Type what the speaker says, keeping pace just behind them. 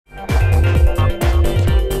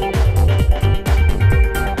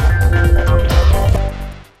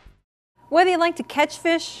Whether you like to catch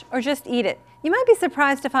fish or just eat it, you might be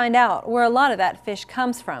surprised to find out where a lot of that fish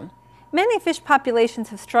comes from. Many fish populations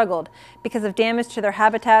have struggled because of damage to their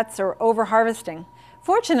habitats or overharvesting.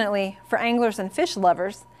 Fortunately, for anglers and fish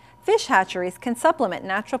lovers, fish hatcheries can supplement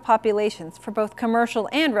natural populations for both commercial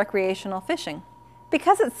and recreational fishing.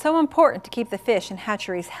 Because it's so important to keep the fish in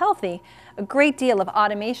hatcheries healthy, a great deal of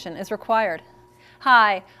automation is required.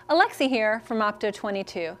 Hi, Alexi here from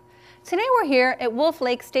Opto22. Today we're here at Wolf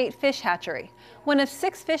Lake State Fish Hatchery, one of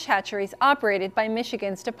 6 fish hatcheries operated by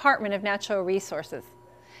Michigan's Department of Natural Resources.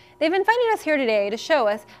 They've invited us here today to show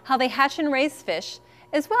us how they hatch and raise fish,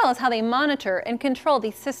 as well as how they monitor and control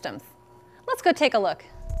these systems. Let's go take a look.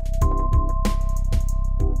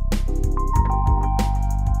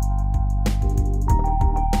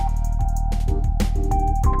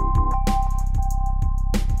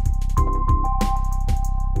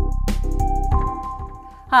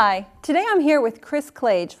 Hi, today I'm here with Chris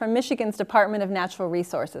Clage from Michigan's Department of Natural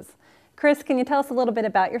Resources. Chris, can you tell us a little bit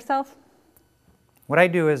about yourself? What I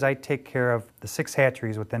do is I take care of the 6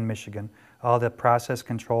 hatcheries within Michigan, all the process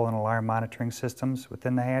control and alarm monitoring systems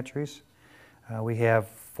within the hatcheries. We have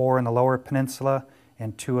 4 in the Lower Peninsula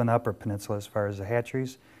and 2 in the Upper Peninsula as far as the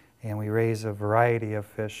hatcheries, and we raise a variety of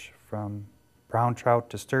fish from brown trout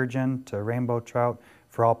to sturgeon to rainbow trout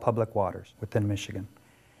for all public waters within Michigan.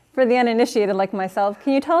 For the uninitiated like myself,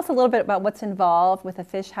 can you tell us a little bit about what's involved with the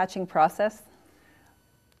fish hatching process?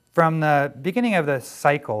 From the beginning of the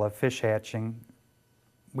cycle of fish hatching,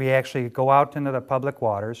 we actually go out into the public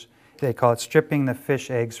waters. They call it stripping the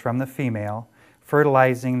fish eggs from the female,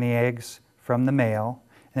 fertilizing the eggs from the male,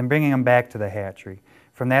 and bringing them back to the hatchery.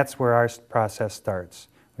 From that's where our process starts.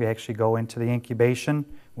 We actually go into the incubation.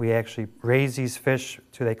 We actually raise these fish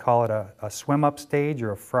to, they call it a swim-up stage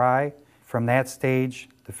or a fry. From that stage,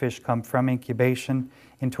 the fish come from incubation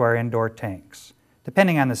into our indoor tanks,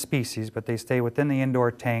 depending on the species, but they stay within the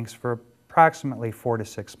indoor tanks for approximately 4 to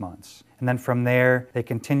 6 months. And then from there, they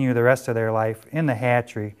continue the rest of their life in the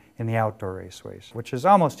hatchery in the outdoor raceways, which is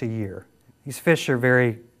almost a year. These fish are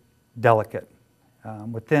very delicate.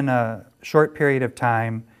 Within a short period of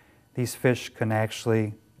time, these fish can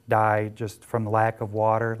actually die just from the lack of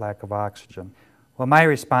water, lack of oxygen. Well, my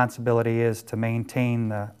responsibility is to maintain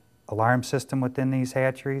the alarm system within these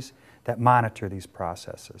hatcheries that monitor these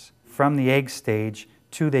processes. From the egg stage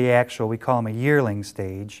to the actual, we call them a yearling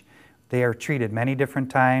stage, they are treated many different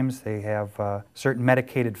times. They have certain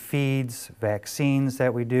medicated feeds, vaccines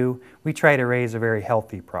that we do. We try to raise a very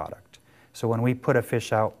healthy product. So when we put a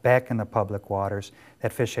fish out back in the public waters,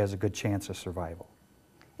 that fish has a good chance of survival.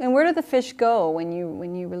 And where do the fish go when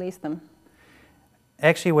you release them?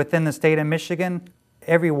 Actually, within the state of Michigan,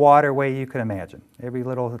 every waterway you could imagine. Every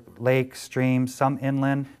little lake, stream, some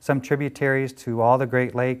inland, some tributaries to all the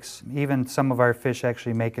Great Lakes. Even some of our fish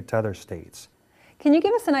actually make it to other states. Can you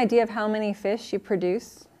give us an idea of how many fish you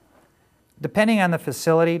produce? Depending on the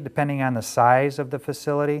facility, depending on the size of the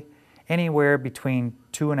facility, anywhere between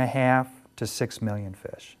 2.5 to 6 million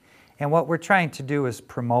fish. And what we're trying to do is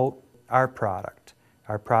promote our product.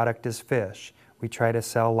 Our product is fish. We try to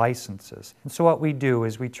sell licenses. And so what we do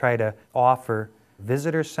is we try to offer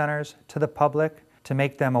visitor centers to the public to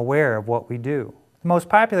make them aware of what we do. The most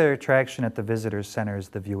popular attraction at the visitor center is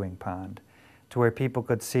the viewing pond, to where people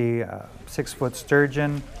could see a 6-foot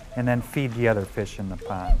sturgeon and then feed the other fish in the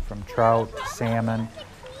pond, from trout to salmon.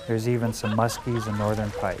 There's even some muskies and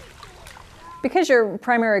northern pike. Because your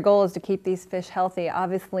primary goal is to keep these fish healthy,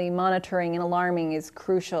 obviously monitoring and alarming is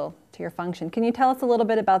crucial to your function. Can you tell us a little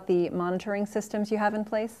bit about the monitoring systems you have in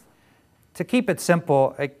place? To keep it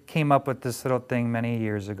simple, I came up with this little thing many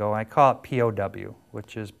years ago. I call it POW,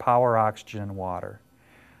 which is Power, Oxygen, and Water.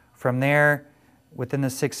 From there, within the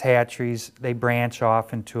 6 hatcheries, they branch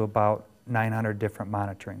off into about 900 different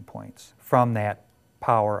monitoring points from that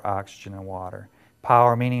power, oxygen, and water.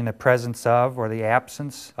 Power meaning the presence of or the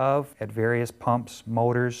absence of at various pumps,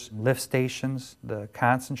 motors, lift stations, the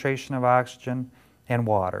concentration of oxygen, and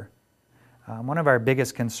water. One of our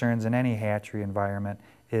biggest concerns in any hatchery environment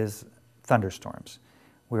is thunderstorms.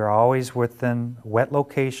 We are always within wet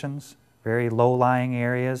locations, very low-lying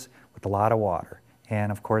areas with a lot of water.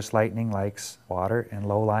 And of course, lightning likes water in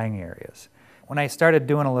low-lying areas. When I started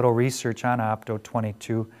doing a little research on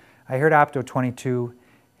Opto22, I heard Opto22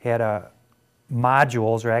 had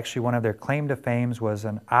modules, or actually one of their claim to fame was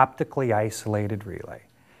an optically isolated relay.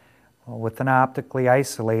 Well, with an optically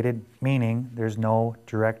isolated, meaning there's no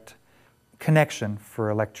direct connection for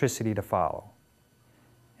electricity to follow.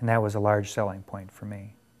 And that was a large selling point for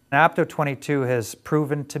me. Opto22 has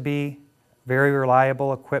proven to be very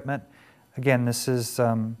reliable equipment. Again, this is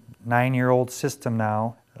a 9-year-old system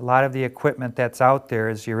now. A lot of the equipment that's out there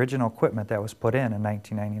is the original equipment that was put in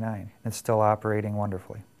 1999. It's still operating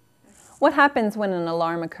wonderfully. What happens when an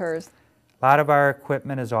alarm occurs? A lot of our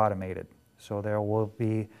equipment is automated, so there will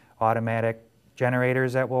be automatic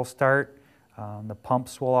generators that will start, the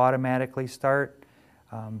pumps will automatically start,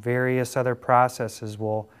 various other processes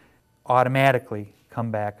will automatically come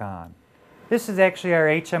back on. This is actually our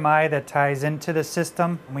HMI that ties into the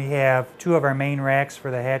system. We have two of our main racks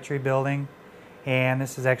for the hatchery building, and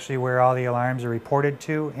this is actually where all the alarms are reported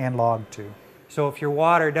to and logged to. So if your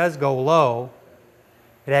water does go low,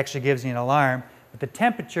 it actually gives you an alarm. But the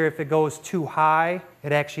temperature, if it goes too high,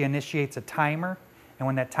 it actually initiates a timer. And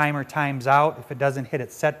when that timer times out, if it doesn't hit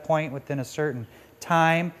its set point within a certain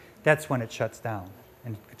time, that's when it shuts down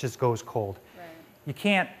and it just goes cold. Right. You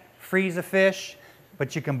can't freeze a fish,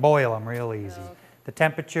 but you can boil them real easy. Oh, okay. The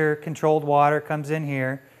temperature controlled water comes in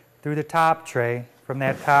here through the top tray. From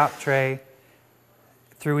that top tray,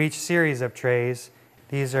 through each series of trays,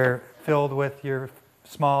 these are filled with your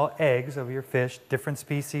small eggs of your fish, different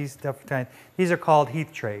species, different kinds. These are called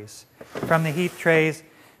heath trays. From the heath trays,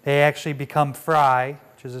 they actually become fry,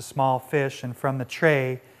 which is a small fish, and from the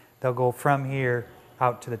tray, they'll go from here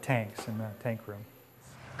out to the tanks in the tank room.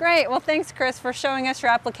 Great. Well, thanks, Chris, for showing us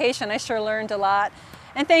your application. I sure learned a lot.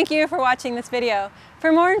 And thank you for watching this video.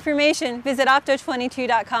 For more information, visit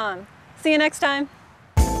opto22.com. See you next time.